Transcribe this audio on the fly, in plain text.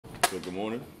So good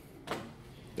morning.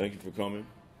 Thank you for coming.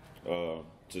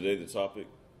 Today the topic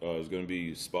is going to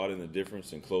be spotting the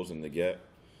difference and closing the gap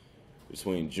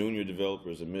between junior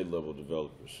developers and mid-level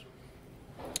developers.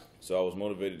 So I was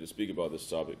motivated to speak about this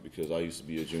topic because I used to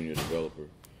be a junior developer,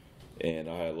 and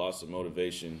I had lots of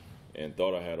motivation and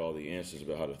thought I had all the answers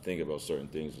about how to think about certain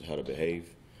things and how to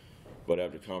behave. But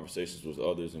after conversations with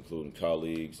others, including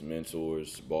colleagues,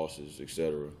 mentors, bosses,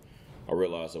 etc., I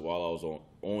realized that while I was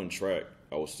on track,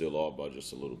 I was still off by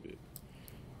just a little bit.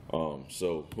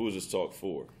 So who is this talk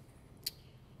for?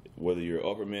 Whether you're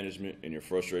upper management and you're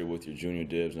frustrated with your junior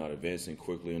devs not advancing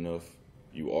quickly enough,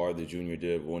 you are the junior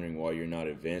dev wondering why you're not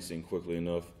advancing quickly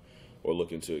enough, or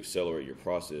looking to accelerate your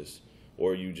process,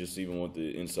 or you just even want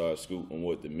the inside scoop on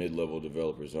what the mid-level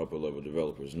developers and upper-level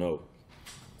developers know,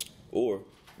 or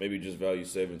maybe just value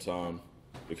saving time,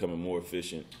 becoming more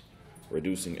efficient,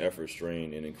 reducing effort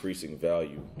strain, and increasing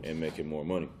value and making more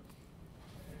money.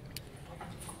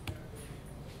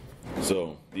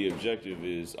 So the objective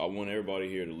is I want everybody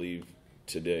here to leave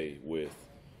today with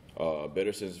a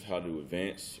better sense of how to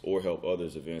advance or help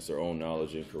others advance their own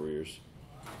knowledge and careers.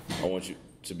 I want you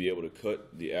to be able to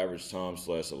cut the average time / the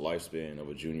lifespan of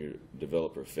a junior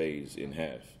developer phase in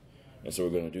half. And so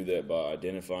we're going to do that by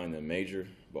identifying the major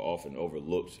but often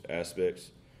overlooked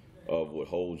aspects of what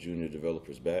holds junior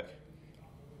developers back,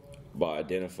 by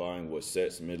identifying what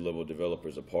sets mid-level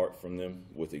developers apart from them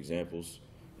with examples,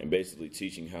 and basically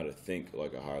teaching how to think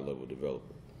like a higher-level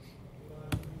developer.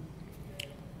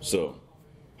 So,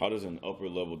 how does an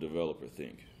upper-level developer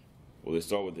think? Well, they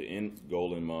start with the end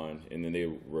goal in mind, and then they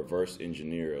reverse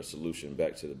engineer a solution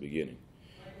back to the beginning.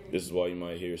 This is why you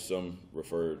might hear some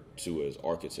referred to as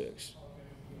architects.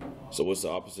 So what's the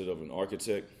opposite of an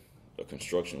architect? A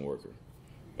construction worker.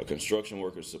 A construction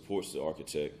worker supports the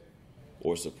architect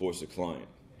or supports the client.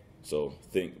 So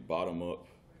think bottom up,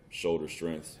 shoulder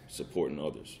strength, supporting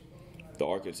others. The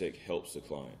architect helps the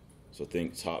client. So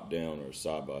think top down or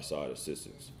side by side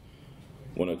assistance.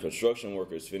 When a construction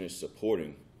worker is finished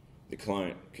supporting, the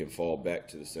client can fall back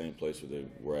to the same place where they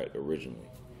were at originally.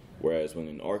 Whereas when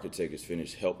an architect is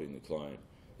finished helping the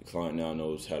client now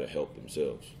knows how to help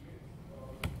themselves.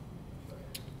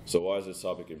 So why is this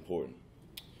topic important?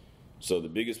 So the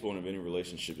biggest point of any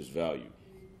relationship is value.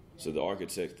 So the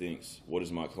architect thinks, what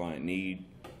does my client need?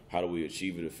 How do we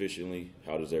achieve it efficiently?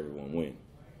 How does everyone win?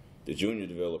 The junior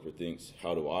developer thinks,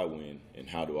 how do I win and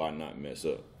how do I not mess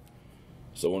up?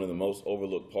 So one of the most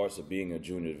overlooked parts of being a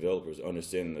junior developer is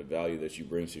understanding the value that you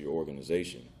bring to your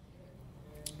organization.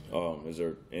 Is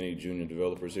there any junior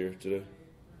developers here today?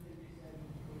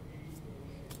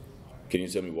 Can you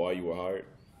tell me why you were hired?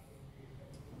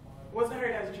 I wasn't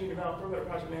hired as a junior developer, but a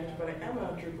project manager, but I am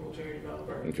a Drupal junior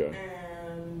developer. Okay.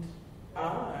 And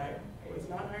I was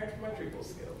not hired for my Drupal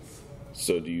skills.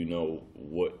 So do you know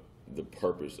what the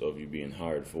purpose of you being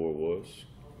hired for was?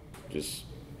 Just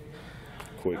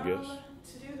quick guess.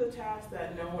 To do the task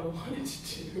that no one wanted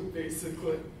to do,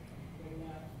 basically.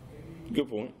 Good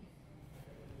point.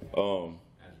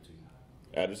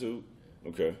 Attitude?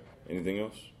 Okay. Anything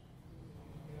else?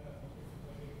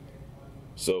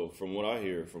 So from what I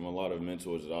hear from a lot of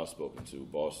mentors that I've spoken to,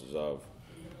 bosses I've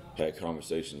had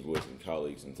conversations with and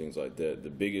colleagues and things like that, the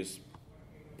biggest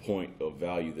point of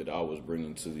value that I was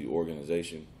bringing to the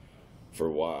organization for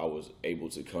why I was able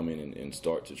to come in and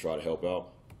start to try to help out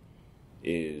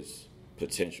is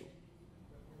potential.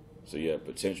 So you have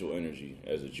potential energy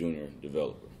as a junior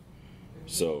developer.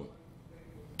 So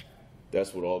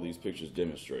that's what all these pictures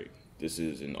demonstrate. This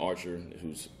is an archer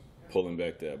who's pulling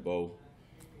back that bow.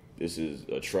 This is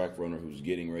a track runner who's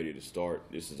getting ready to start.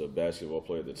 This is a basketball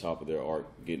player at the top of their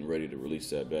arc getting ready to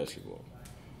release that basketball.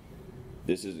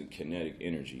 This isn't kinetic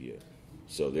energy yet.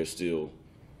 So they're still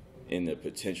in the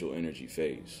potential energy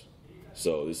phase.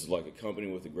 So this is like a company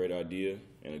with a great idea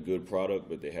and a good product,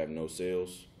 but they have no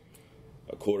sales.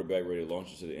 A quarterback ready to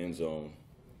launch into the end zone.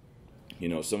 You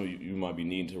know, some of you might be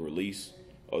needing to release,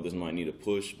 others might need a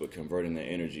push, but converting that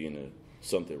energy into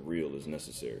something real is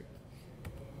necessary.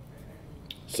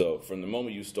 So from the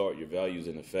moment you start, your value is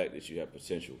in the fact that you have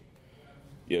potential.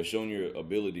 You have shown your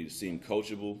ability to seem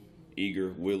coachable,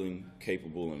 eager, willing,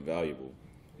 capable, and valuable.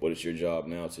 But it's your job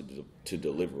now to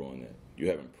deliver on that. You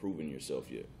haven't proven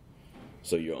yourself yet.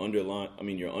 So your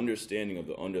understanding of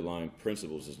the underlying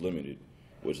principles is limited,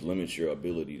 which limits your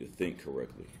ability to think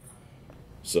correctly.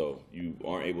 So you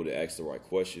aren't able to ask the right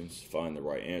questions, find the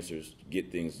right answers,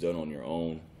 get things done on your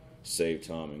own, save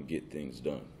time, and get things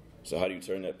done. So how do you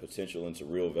turn that potential into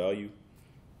real value?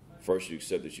 First, you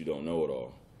accept that you don't know it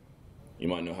all. You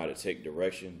might know how to take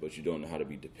direction, but you don't know how to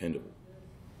be dependable.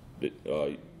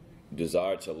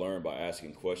 Desire to learn by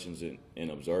asking questions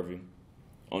and observing.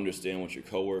 understand what your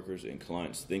coworkers and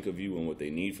clients think of you and what they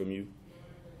need from you,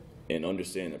 and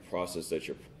understand the process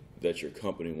that your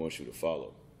company wants you to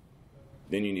follow.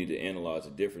 Then you need to analyze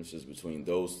the differences between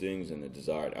those things and the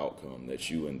desired outcome that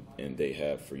you and they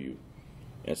have for you.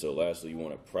 And so lastly, you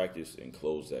want to practice and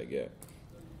close that gap.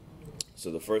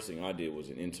 So the first thing I did was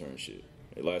an internship.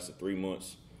 It lasted 3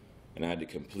 months, and I had to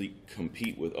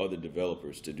compete with other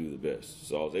developers to do the best.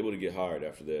 So I was able to get hired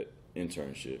after that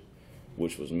internship,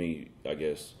 which was me, I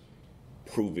guess,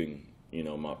 proving,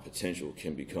 my potential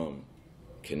can become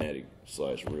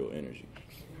kinetic/real energy.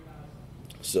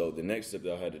 So the next step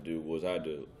that I had to do was I had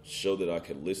to show that I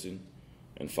could listen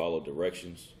and follow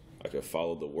directions. I could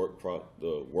follow the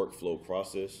workflow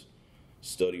process,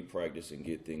 study, practice, and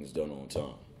get things done on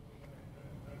time.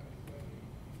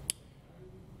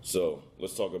 So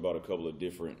let's talk about a couple of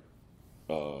different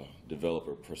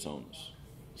developer personas.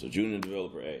 So junior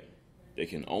developer A, they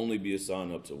can only be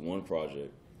assigned up to one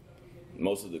project.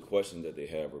 Most of the questions that they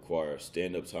have require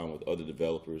stand-up time with other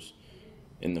developers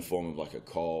in the form of like a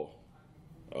call,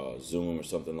 Zoom or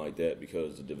something like that,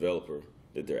 because the developer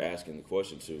that they're asking the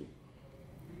question to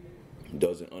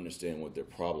doesn't understand what their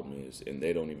problem is, and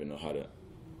they don't even know how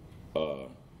to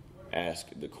ask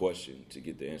the question to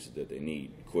get the answer that they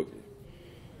need quickly.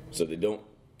 So they don't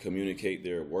communicate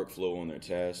their workflow on their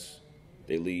tasks.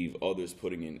 They leave others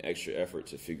putting in extra effort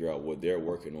to figure out what they're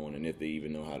working on and if they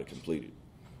even know how to complete it.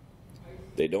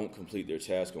 They don't complete their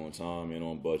task on time and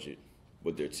on budget,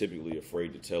 but they're typically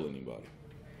afraid to tell anybody.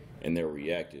 And they're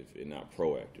reactive and not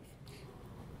proactive.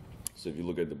 So if you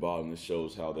look at the bottom, this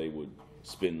shows how they would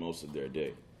spend most of their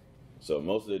day. So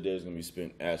most of their day is going to be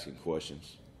spent asking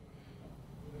questions.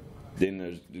 Then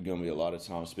there's going to be a lot of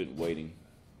time spent waiting.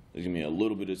 There's going to be a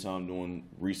little bit of time doing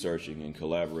researching and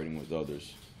collaborating with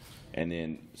others. And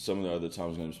then some of the other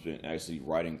time is going to be spent actually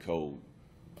writing code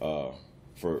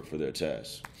for their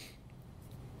tasks.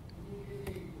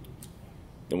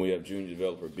 Then we have junior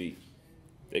developer B.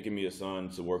 They can be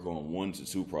assigned to work on 1 to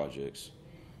 2 projects.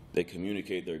 They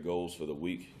communicate their goals for the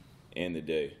week and the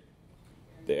day.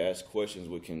 They ask questions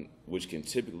which can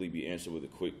typically be answered with a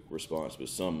quick response, but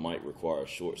some might require a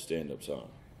short stand-up time.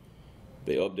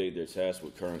 They update their tasks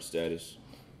with current status.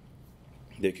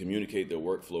 They communicate their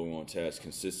workflow on tasks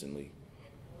consistently.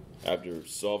 After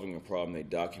solving a problem, they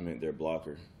document their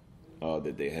blocker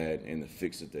that they had and the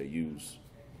fix that they used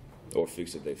or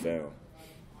fix that they found.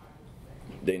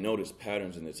 They notice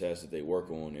patterns in the tasks that they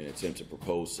work on and attempt to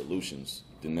propose solutions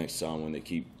the next time when they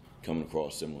keep coming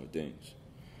across similar things.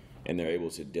 And they're able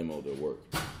to demo their work.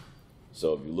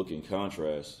 So if you look in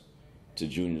contrast to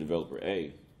junior developer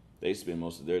A, they spend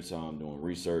most of their time doing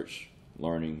research,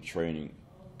 learning, training,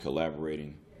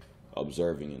 collaborating,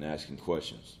 observing, and asking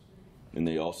questions. And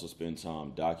they also spend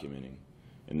time documenting.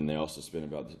 And then they also spend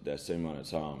about that same amount of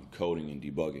time coding and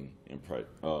debugging and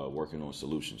working on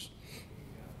solutions.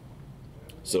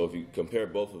 So if you compare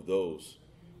both of those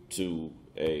to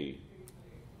a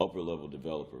upper level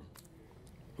developer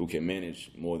who can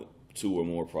manage 2 or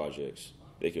more projects,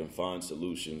 they can find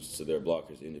solutions to their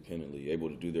blockers independently, able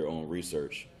to do their own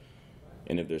research.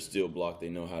 And if they're still blocked, they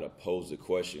know how to pose the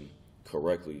question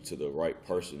correctly to the right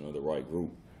person or the right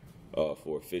group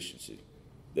for efficiency.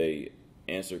 They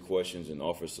answer questions and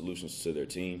offer solutions to their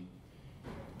team.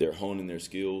 They're honing their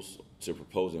skills to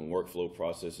proposing workflow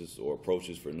processes or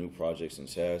approaches for new projects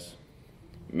and tasks.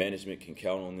 Management can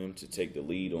count on them to take the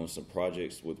lead on some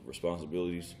projects with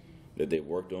responsibilities that they've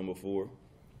worked on before.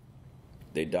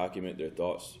 They document their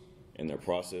thoughts and their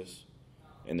process,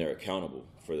 and they're accountable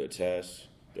for their tasks.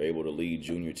 They're able to lead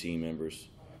junior team members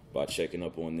by checking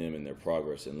up on them and their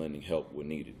progress and lending help when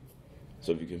needed.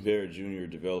 So if you compare junior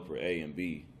developer A and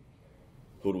B,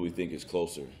 who do we think is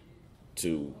closer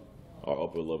to our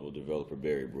upper level developer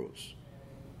Barry Brooks?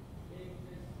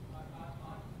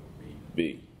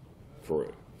 B,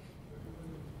 correct.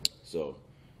 So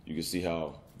you can see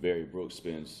how Barry Brooks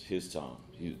spends his time.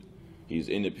 He's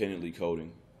independently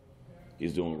coding,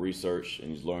 he's doing research,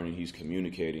 and he's learning, he's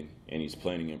communicating, and he's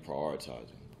planning and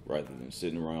prioritizing, rather than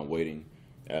sitting around waiting,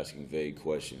 asking vague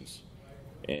questions,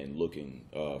 and looking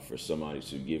for somebody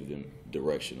to give them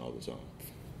direction all the time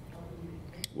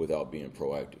without being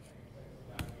proactive.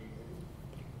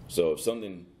 So if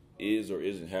something is or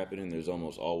isn't happening, there's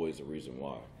almost always a reason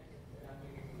why.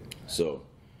 So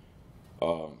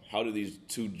how do these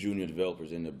 2 junior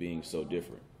developers end up being so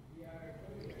different?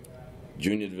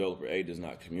 Junior developer A does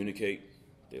not communicate,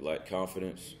 they lack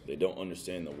confidence, they don't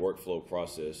understand the workflow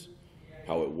process,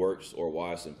 how it works or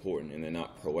why it's important, and they're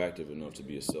not proactive enough to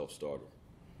be a self-starter.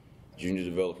 Junior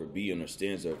developer B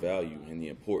understands their value and the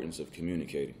importance of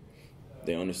communicating.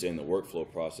 They understand the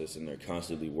workflow process and they're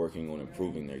constantly working on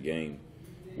improving their game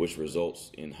which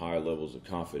results in higher levels of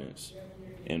confidence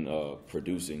and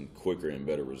producing quicker and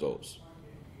better results.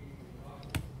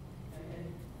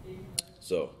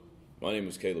 So, my name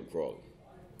is Caleb Crawley.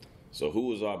 So who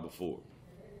was I before?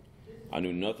 I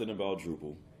knew nothing about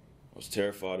Drupal. I was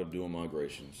terrified of doing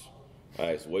migrations.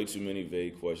 I asked way too many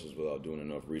vague questions without doing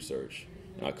enough research,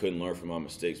 and I couldn't learn from my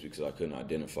mistakes because I couldn't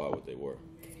identify what they were.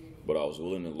 But I was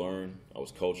willing to learn, I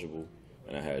was coachable,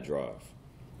 and I had drive.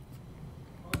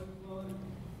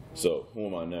 So, who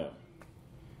am I now?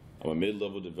 I'm a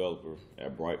mid-level developer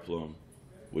at Bright Plum,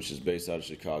 which is based out of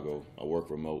Chicago. I work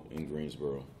remote in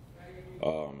Greensboro.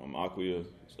 I'm Acquia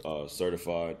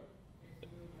certified.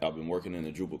 I've been working in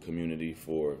the Drupal community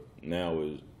for now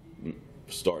is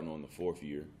starting on the 4th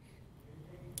year.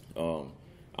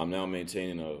 I'm now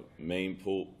maintaining a main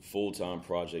full-time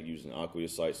project using Acquia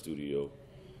Site Studio,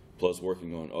 plus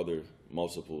working on other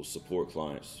multiple support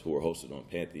clients who are hosted on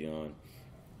Pantheon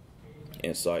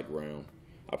and SiteGround.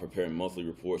 I prepare monthly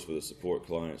reports for the support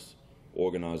clients,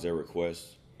 organize their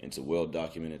requests into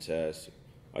well-documented tasks.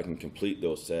 I can complete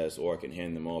those tasks, or I can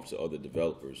hand them off to other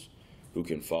developers who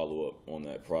can follow up on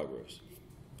that progress.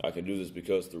 I can do this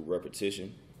because through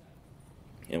repetition,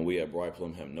 and we at Bright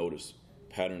Plum have noticed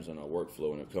patterns in our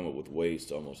workflow and have come up with ways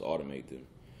to almost automate them.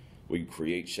 We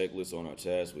create checklists on our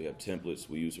tasks, we have templates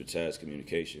we use for task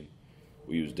communication,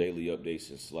 we use daily updates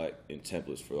in Slack and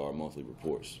templates for our monthly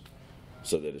reports,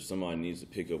 so that if somebody needs to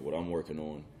pick up what I'm working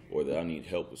on, or that I need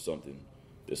help with something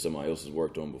that somebody else has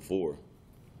worked on before,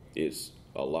 it's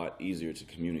a lot easier to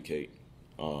communicate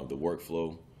the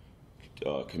workflow,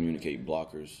 communicate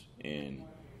blockers, and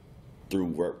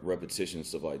through repetition and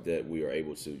stuff like that, we are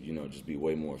able to, just be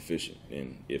way more efficient,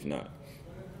 and if not.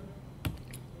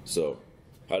 So,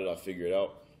 how did I figure it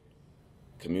out?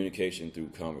 Communication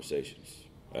through conversations.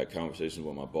 I had conversations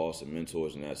with my boss and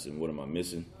mentors and asked them, what am I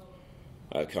missing?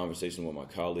 I had conversations with my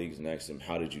colleagues and asked them,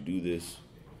 how did you do this?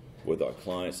 With our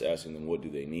clients, asking them, what do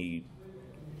they need?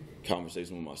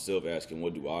 Conversation with myself, asking,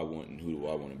 what do I want and who do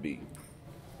I want to be?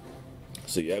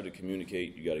 So you have to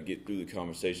communicate. You got to get through the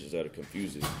conversations that are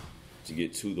confusing to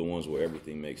get to the ones where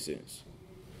everything makes sense.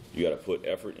 You got to put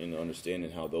effort into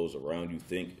understanding how those around you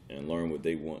think and learn what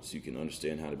they want so you can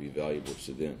understand how to be valuable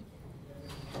to them.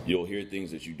 You'll hear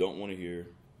things that you don't want to hear,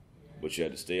 but you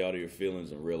have to stay out of your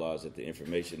feelings and realize that the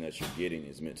information that you're getting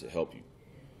is meant to help you.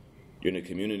 You're in a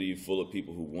community full of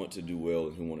people who want to do well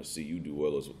and who want to see you do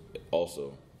well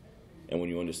also. And when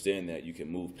you understand that, you can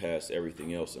move past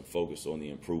everything else and focus on the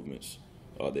improvements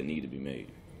that need to be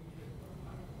made.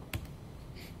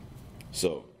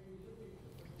 So,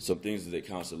 some things that they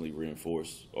constantly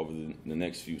reinforce over the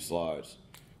next few slides.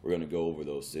 We're going to go over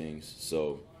those things.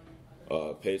 So,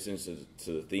 pay attention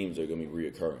to the themes that are going to be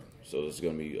reoccurring. So, there's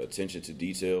going to be attention to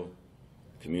detail,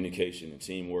 communication and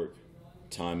teamwork,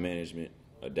 time management,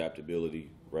 adaptability,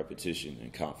 repetition,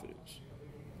 and confidence.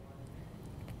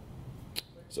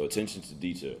 So, attention to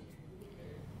detail.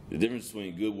 The difference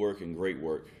between good work and great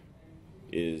work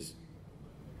is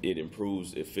it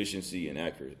improves efficiency and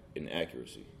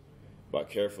accuracy. By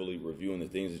carefully reviewing the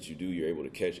things that you do, you're able to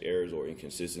catch errors or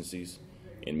inconsistencies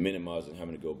and minimizing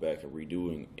having to go back and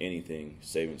redoing anything,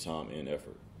 saving time and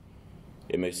effort.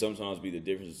 It may sometimes be the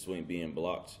difference between being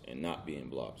blocked and not being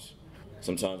blocked.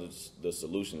 Sometimes the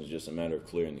solution is just a matter of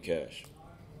clearing the cache.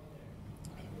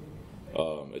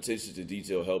 Attention to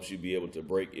detail helps you be able to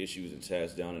break issues and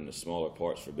tasks down into smaller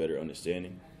parts for better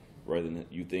understanding. Rather than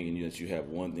you thinking that you have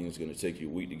one thing that's going to take you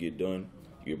a week to get done,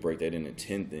 you can break that into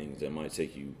 10 things that might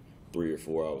take you 3 or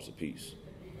 4 hours apiece.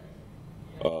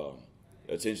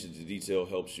 Attention to detail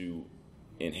helps you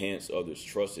enhance others'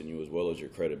 trust in you as well as your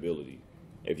credibility.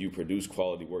 If you produce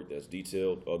quality work that's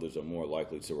detailed, others are more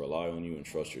likely to rely on you and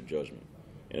trust your judgment.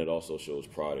 And it also shows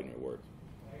pride in your work.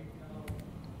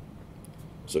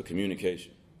 So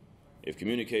communication. If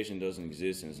communication doesn't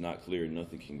exist and it's not clear,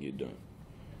 nothing can get done.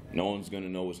 No one's going to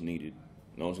know what's needed.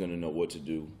 No one's going to know what to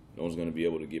do. No one's going to be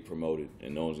able to get promoted,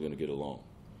 and no one's going to get along.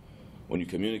 When you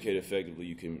communicate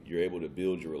effectively, you're able to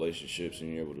build your relationships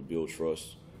and you're able to build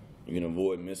trust. You can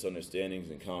avoid misunderstandings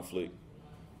and conflict.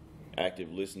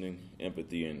 Active listening,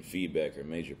 empathy, and feedback are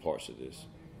major parts of this.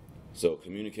 So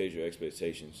communicate your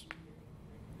expectations.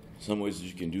 Some ways that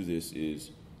you can do this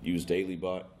is use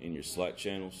DailyBot in your Slack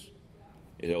channels.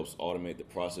 It helps automate the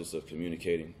process of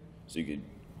communicating, so you can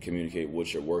communicate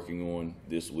what you're working on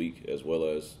this week as well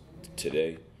as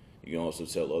today. You can also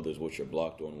tell others what you're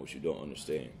blocked on and what you don't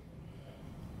understand.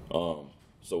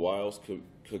 So why else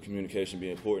could communication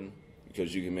be important?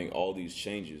 Because you can make all these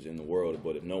changes in the world,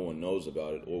 but if no one knows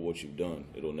about it or what you've done,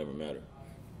 it'll never matter.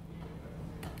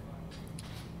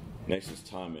 Next is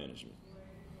time management.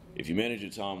 If you manage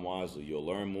your time wisely, you'll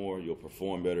learn more, you'll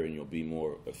perform better, and you'll be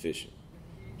more efficient.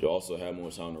 You'll also have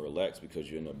more time to relax because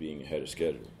you end up being ahead of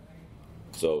schedule.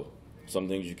 So some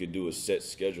things you could do is set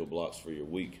schedule blocks for your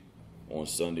week on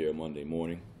Sunday or Monday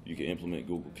morning. You can implement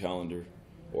Google Calendar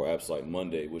or apps like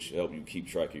Monday, which help you keep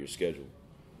track of your schedule.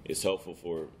 It's helpful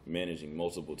for managing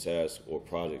multiple tasks or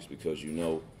projects because you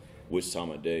know which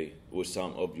time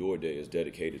of your day is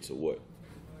dedicated to what.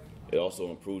 It also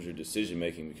improves your decision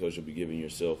making because you'll be giving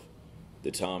yourself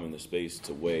the time and the space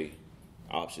to weigh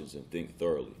options and think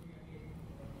thoroughly.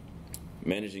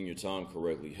 Managing your time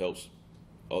correctly helps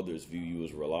others view you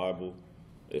as reliable,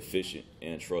 efficient,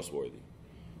 and trustworthy.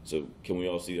 So can we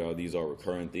all see how these are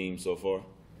recurring themes so far?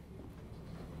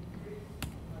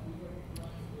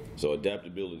 So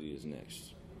adaptability is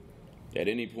next. At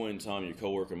any point in time, your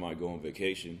coworker might go on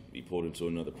vacation, be pulled into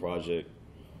another project,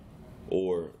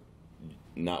 or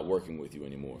not working with you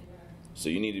anymore. So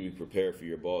you need to be prepared for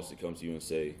your boss to come to you and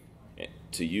say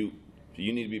to you,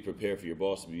 you need to be prepared for your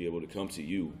boss to be able to come to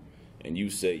you and you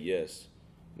say yes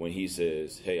when he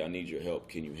says, hey, I need your help,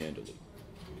 can you handle it?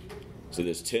 So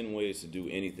there's 10 ways to do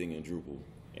anything in Drupal,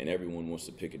 and everyone wants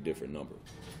to pick a different number.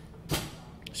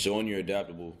 Showing you're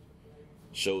adaptable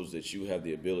shows that you have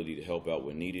the ability to help out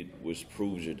when needed, which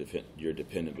proves your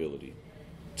dependability.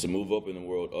 To move up in the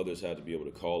world, others have to be able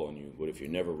to call on you, but if you're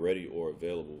never ready or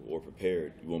available or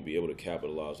prepared, you won't be able to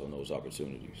capitalize on those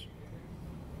opportunities.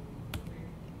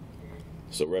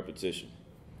 So repetition.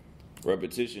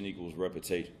 Repetition equals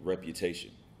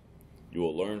reputation. You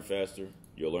will learn faster,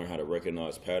 you'll learn how to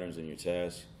recognize patterns in your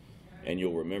tasks, and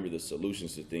you'll remember the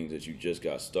solutions to things that you just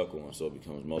got stuck on, so it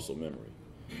becomes muscle memory.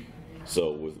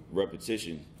 So with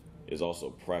repetition is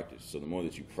also practice. So the more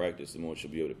that you practice, the more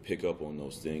you'll be able to pick up on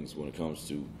those things when it comes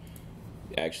to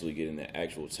actually getting the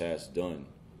actual task done.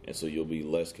 And so you'll be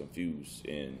less confused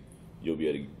and you'll be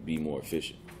able to be more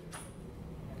efficient.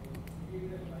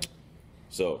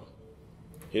 So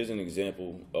here's an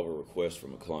example of a request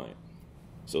from a client.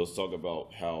 So let's talk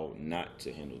about how not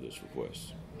to handle this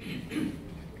request.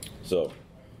 So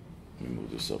let me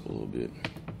move this up a little bit.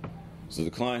 So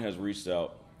the client has reached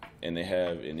out and they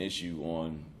have an issue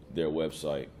on their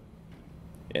website.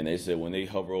 And they said when they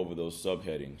hover over those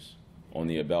subheadings on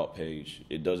the About page,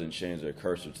 it doesn't change their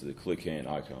cursor to the click hand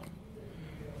icon.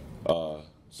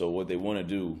 So what they want to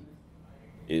do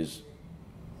is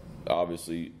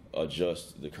obviously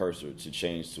adjust the cursor to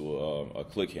change to a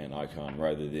click hand icon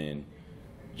rather than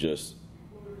just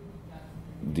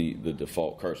the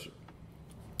default cursor.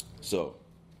 So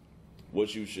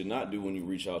what you should not do when you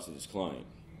reach out to this client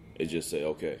is just say,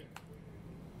 okay,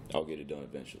 I'll get it done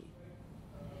eventually.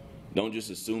 Don't just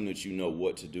assume that you know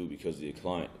what to do because the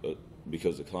client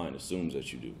assumes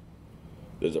that you do.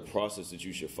 There's a process that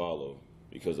you should follow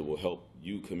because it will help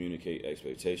you communicate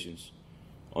expectations,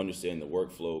 understand the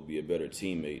workflow, be a better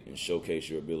teammate, and showcase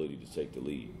your ability to take the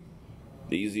lead.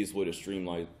 The easiest way to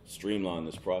streamline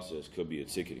this process could be a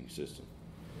ticketing system.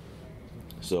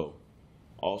 So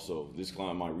also, this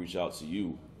client might reach out to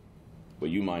you, but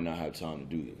you might not have time to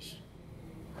do this.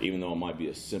 Even though it might be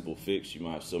a simple fix, you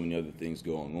might have so many other things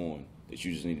going on that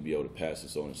you just need to be able to pass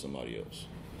this on to somebody else.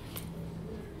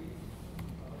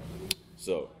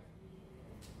 So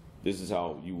this is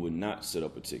how you would not set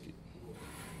up a ticket.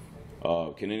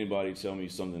 Can anybody tell me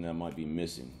something that might be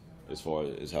missing as far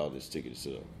as how this ticket is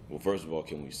set up? Well, first of all,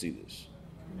 can we see this?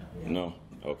 No?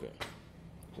 Okay.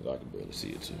 Because I can barely see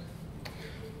it too.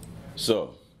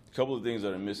 So, a couple of things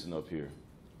that are missing up here.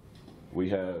 We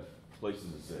have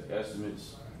places that set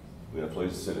estimates. We have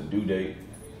places that set a due date.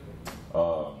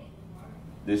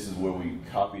 This is where we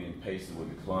copied and pasted what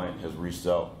the client has reached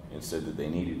out and said that they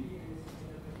needed.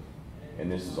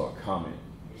 And this is our comment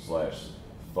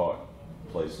 / thought,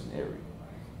 place, and area.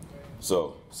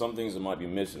 So some things that might be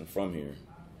missing from here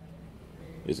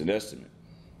is an estimate.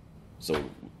 So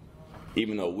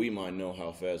even though we might know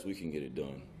how fast we can get it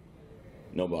done,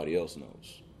 nobody else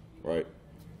knows, right?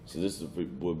 So this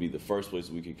would be the first place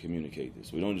we could communicate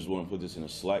this. We don't just want to put this in a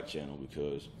Slack channel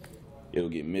because it'll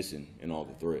get missing in all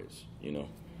the threads, you know?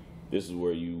 This is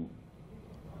where you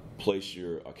place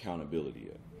your accountability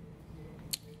at.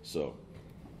 So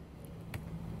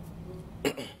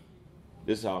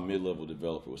this is how a mid-level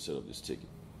developer would set up this ticket.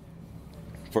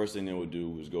 First thing they would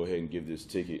do is go ahead and give this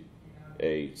ticket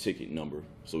a ticket number.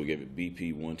 So we gave it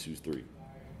BP123,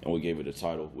 and we gave it a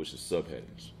title, which is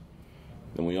subheadings.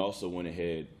 Then we also went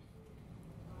ahead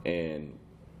and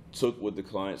took what the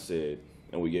client said,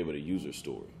 and we gave it a user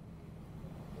story.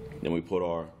 Then we put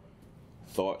our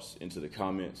thoughts into the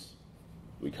comments.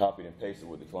 We copied and pasted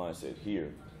what the client said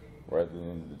here, rather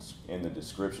than in the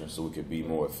description, so we could be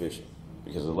more efficient.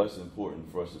 because it's less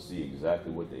important for us to see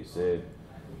exactly what they said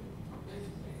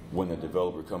when the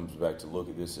developer comes back to look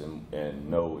at this and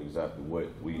know exactly what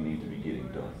we need to be getting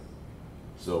done.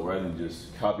 So rather than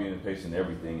just copying and pasting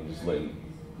everything and just letting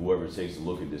whoever takes a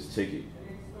look at this ticket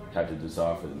have to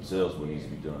decide for themselves what needs to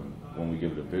be done. When we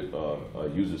give it a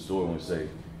user story and we say,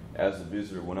 as a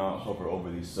visitor, when I hover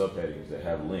over these subheadings that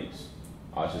have links,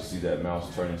 I should see that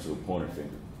mouse turn into a pointer finger.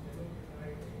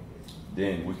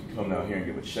 Then we can come down here and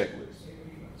give a checklist.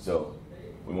 So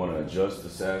we want to adjust the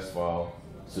SAS file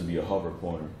to be a hover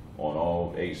pointer on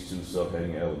all H2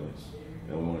 subheading elements.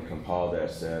 And we want to compile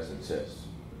that SAS and test.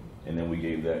 And then we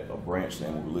gave that a branch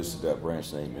name. We listed that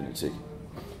branch name in the ticket.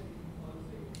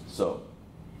 So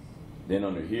then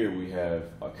under here, we have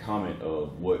a comment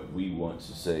of what we want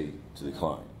to say to the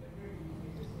client.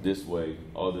 This way,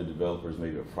 other developers,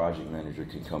 maybe a project manager,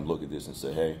 can come look at this and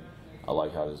say, hey, I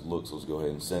like how this looks, let's go ahead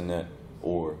and send that.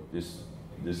 Or this,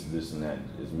 and that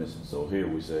is missing. So here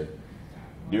we say,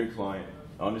 dear client,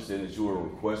 understand that you are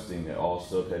requesting that all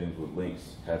subheadings with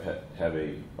links have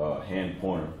a hand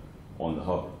pointer on the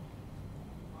hover,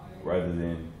 rather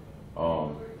than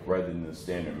the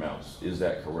standard mouse. Is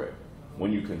that correct?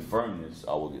 When you confirm this,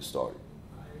 I will get started.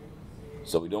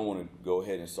 So we don't want to go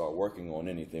ahead and start working on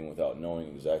anything without knowing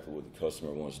exactly what the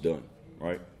customer wants done,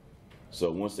 right?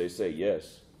 So once they say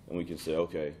yes, then we can say,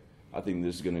 okay, I think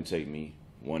this is going to take me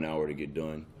 1 hour to get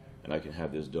done, and I can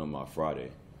have this done by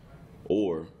Friday.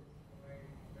 Or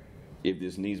if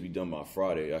this needs to be done by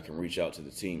Friday, I can reach out to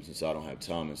the team since I don't have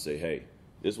time and say, hey,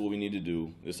 this is what we need to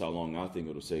do. This is how long I think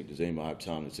it'll take. Does anybody have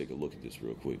time to take a look at this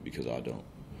real quick? Because I don't.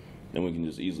 Then we can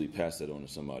just easily pass that on to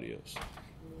somebody else.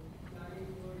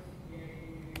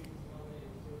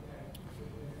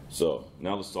 So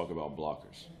now let's talk about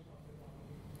blockers.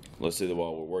 Let's say that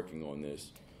while we're working on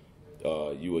this,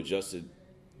 you adjusted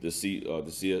the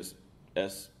CSS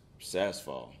SAS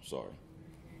file,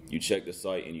 You check the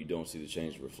site and you don't see the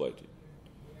change reflected.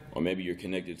 Or maybe you're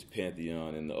connected to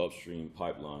Pantheon and the upstream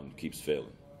pipeline keeps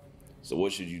failing. So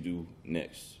what should you do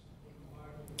next?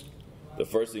 The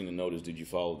first thing to note is, did you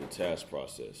follow the task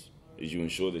process? Did you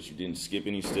ensure that you didn't skip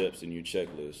any steps in your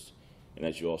checklist and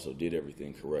that you also did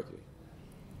everything correctly?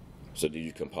 So did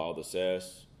you compile the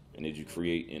SAS, and did you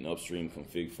create an upstream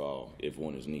config file if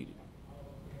one is needed?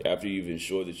 After you've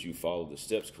ensured that you followed the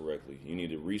steps correctly, you need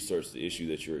to research the issue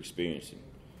that you're experiencing.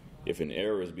 If an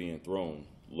error is being thrown,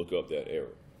 look up that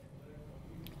error.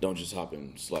 Don't just hop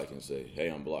in Slack and say, hey,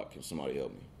 I'm blocked, can somebody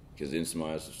help me? Because then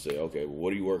somebody has to say, okay, well,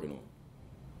 what are you working on?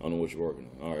 I don't know what you're working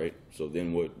on. All right, so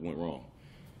then what went wrong?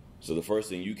 So the first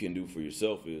thing you can do for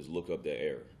yourself is look up that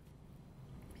error.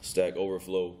 Stack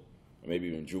Overflow, or maybe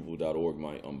even Drupal.org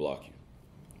might unblock you.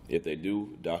 If they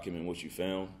do, document what you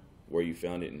found, where you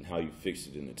found it, and how you fixed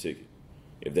it in the ticket.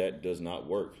 If that does not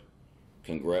work,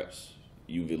 congrats.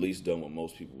 You've at least done what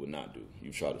most people would not do.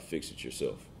 You've tried to fix it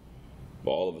yourself.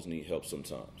 But all of us need help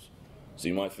sometimes. So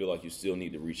you might feel like you still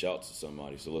need to reach out to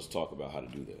somebody, so let's talk about how to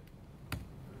do that.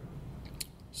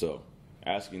 So,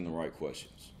 asking the right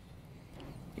questions.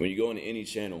 When you go into any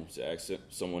channel to ask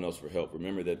someone else for help,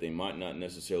 remember that they might not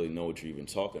necessarily know what you're even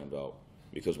talking about,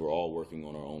 because we're all working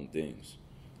on our own things.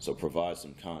 So provide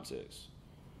some context.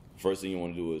 First thing you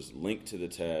want to do is link to the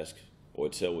task or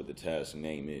tell what the task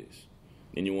name is.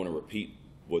 Then you want to repeat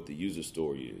what the user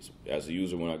story is. As a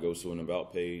user, when I go to an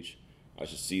About page, I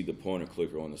should see the pointer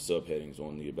clicker on the subheadings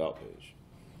on the About page.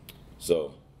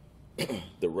 So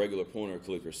the regular pointer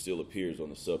clicker still appears on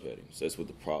the subheadings. That's what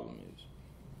the problem is.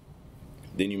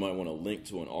 Then you might want to link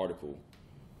to an article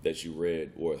that you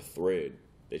read or a thread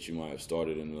that you might have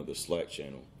started in another Slack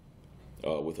channel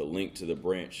with a link to the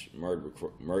branch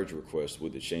merge request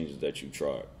with the changes that you've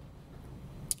tried.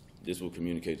 This will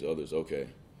communicate to others, okay,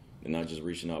 they're not just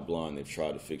reaching out blind, they've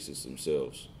tried to fix this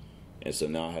themselves. And so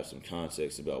now I have some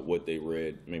context about what they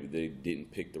read. Maybe they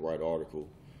didn't pick the right article,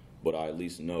 but I at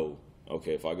least know,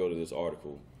 okay, if I go to this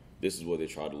article, this is what they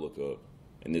tried to look up,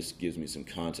 and this gives me some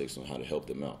context on how to help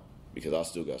them out, because I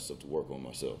still got stuff to work on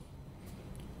myself.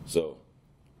 So,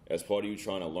 as part of you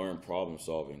trying to learn problem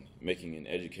solving, making an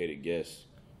educated guess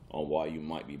on why you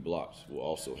might be blocked will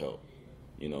also help.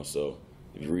 So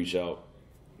if you reach out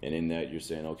and in that you're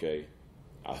saying, okay,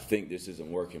 I think this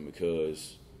isn't working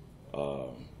because the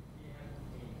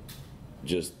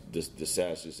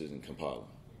SAS just isn't compiling.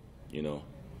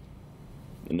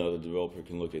 Another developer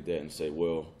can look at that and say,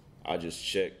 well, I just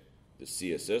checked the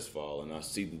CSS file and I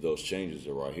see that those changes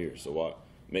are right here. So why?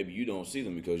 Maybe you don't see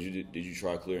them because did you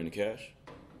try clearing the cache?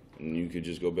 And you could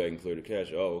just go back and clear the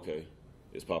cache. Oh, okay,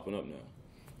 it's popping up now.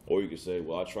 Or you could say,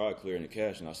 well, I tried clearing the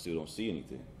cache and I still don't see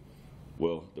anything.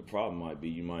 Well, the problem might be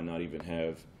you might not even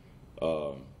have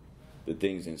the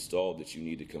things installed that you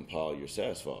need to compile your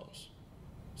SAS files.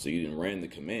 So you didn't ran the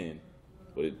command,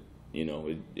 but it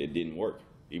didn't work.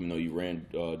 Even though you ran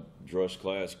drush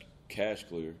class cache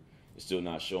clear, it's still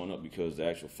not showing up because the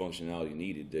actual functionality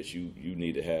needed that you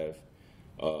need to have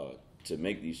to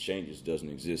make these changes doesn't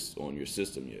exist on your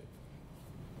system yet.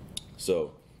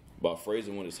 So by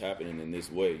phrasing what is happening in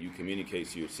this way, you communicate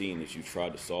to your team that you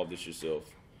tried to solve this yourself.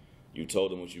 You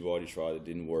told them what you've already tried that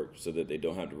didn't work so that they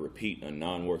don't have to repeat a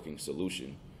non-working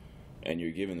solution. And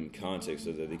you're giving them context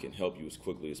so that they can help you as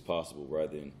quickly as possible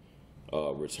rather than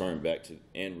return back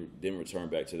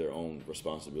to their own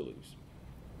responsibilities.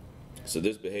 So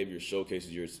this behavior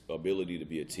showcases your ability to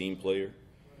be a team player,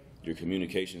 your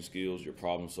communication skills, your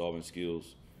problem-solving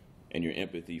skills, and your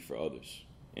empathy for others.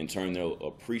 In turn, they'll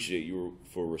appreciate you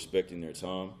for respecting their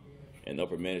time, and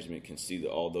upper management can see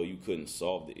that although you couldn't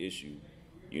solve the issue,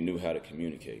 you knew how to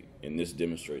communicate, and this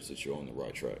demonstrates that you're on the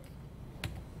right track.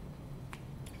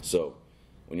 So,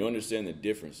 when you understand the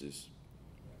differences,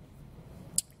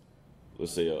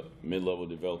 let's say a mid-level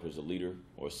developer is a leader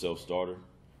or a self-starter,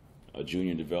 a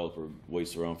junior developer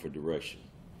waits around for direction.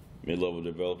 Mid-level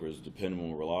developer is dependable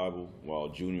and reliable, while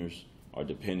juniors are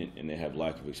dependent and they have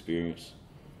lack of experience.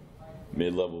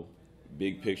 Mid-level,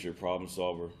 big picture problem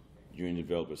solver, junior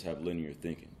developers have linear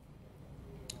thinking.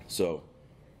 So,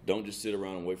 don't just sit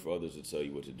around and wait for others to tell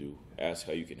you what to do. Ask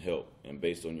how you can help, and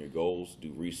based on your goals,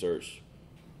 do research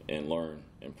and learn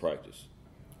and practice.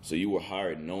 So you were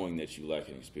hired knowing that you lack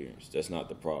an experience. That's not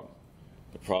the problem.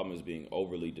 The problem is being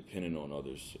overly dependent on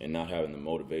others and not having the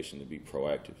motivation to be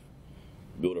proactive.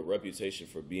 Build a reputation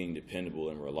for being dependable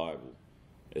and reliable.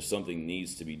 If something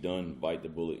needs to be done, bite the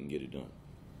bullet and get it done.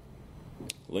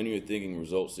 Linear thinking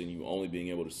results in you only being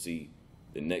able to see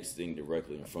the next thing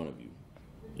directly in front of you.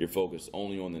 You're focused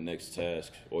only on the next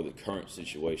task or the current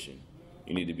situation.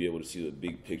 You need to be able to see the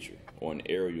big picture or an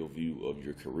aerial view of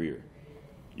your career,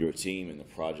 your team, and the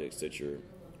projects that you're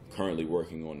currently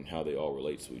working on and how they all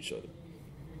relate to each other.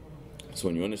 So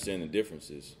when you understand the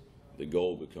differences, the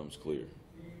goal becomes clear.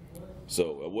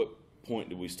 So at what point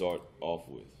do we start off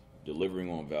with? Delivering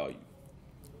on value.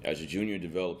 As a junior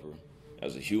developer,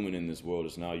 as a human in this world,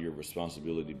 it's now your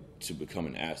responsibility to become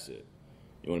an asset.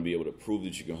 You want to be able to prove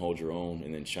that you can hold your own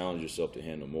and then challenge yourself to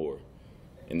handle more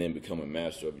and then become a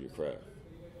master of your craft.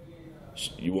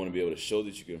 You want to be able to show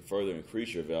that you can further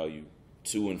increase your value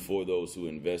to and for those who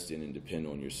invest in and depend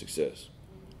on your success.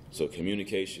 So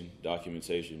communication,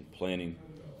 documentation, planning,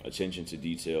 attention to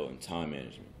detail, and time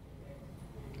management.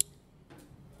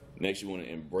 Next, you want to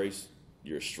embrace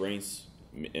your strengths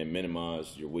and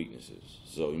minimize your weaknesses.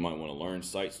 So you might want to learn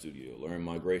Site Studio, learn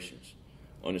migrations,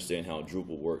 understand how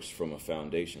Drupal works from a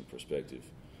foundation perspective,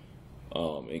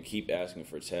 and keep asking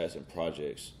for tasks and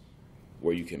projects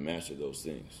where you can master those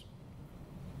things.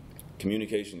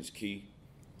 Communication is key.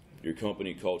 Your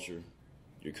company culture,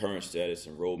 your current status,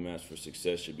 and roadmaps for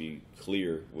success should be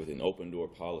clear with an open door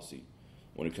policy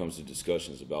when it comes to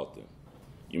discussions about them.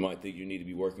 You might think you need to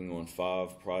be working on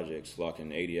 5 projects,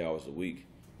 clocking 80 hours a week,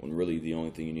 when really the only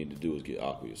thing you need to do is get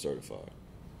Acquia certified.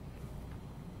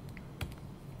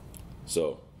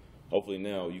 So hopefully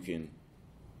now you can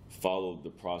follow the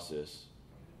process,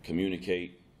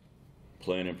 communicate,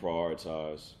 plan and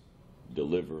prioritize,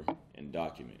 deliver, and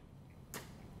document,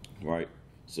 right?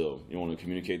 So you want to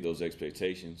communicate those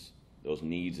expectations, those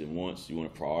needs and wants. You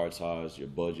want to prioritize your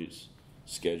budgets,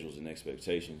 schedules, and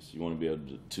expectations. You want to be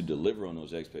able to deliver on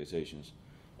those expectations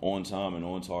on time and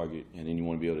on target, and then you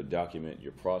want to be able to document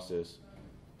your process,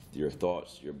 your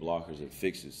thoughts, your blockers, and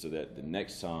fixes so that the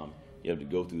next time you have to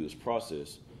go through this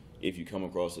process, if you come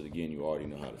across it again, you already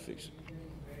know how to fix it.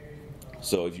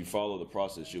 So if you follow the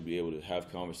process, you'll be able to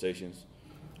have conversations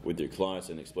with your clients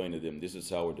and explain to them, this is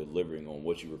how we're delivering on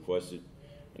what you requested,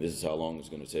 and this is how long it's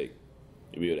going to take.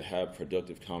 You'll be able to have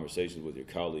productive conversations with your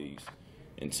colleagues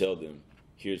and tell them,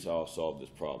 here's how I'll solve this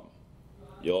problem.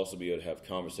 You'll also be able to have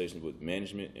conversations with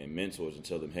management and mentors and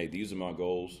tell them, hey, these are my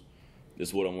goals. This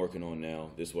is what I'm working on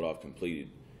now. This is what I've completed.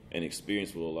 And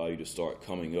experience will allow you to start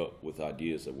coming up with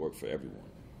ideas that work for everyone.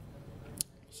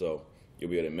 So you'll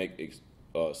be able to make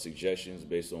suggestions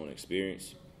based on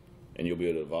experience, and you'll be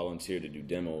able to volunteer to do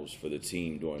demos for the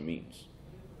team during meetings.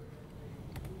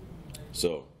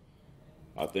 So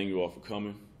I thank you all for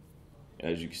coming.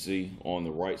 As you can see, on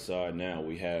the right side now,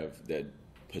 we have that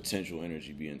potential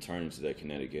energy being turned into that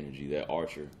kinetic energy. That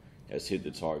archer has hit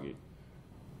the target.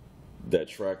 That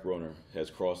track runner has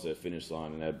crossed that finish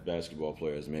line, and that basketball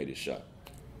player has made his shot.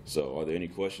 So are there any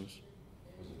questions?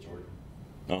 Was it Jordan?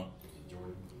 Huh? Was it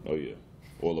Jordan? Oh, yeah.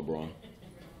 Or LeBron.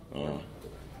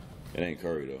 It ain't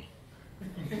Curry, though.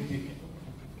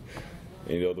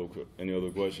 Any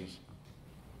other questions?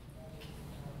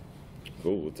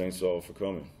 Cool. Well, thanks all for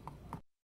coming.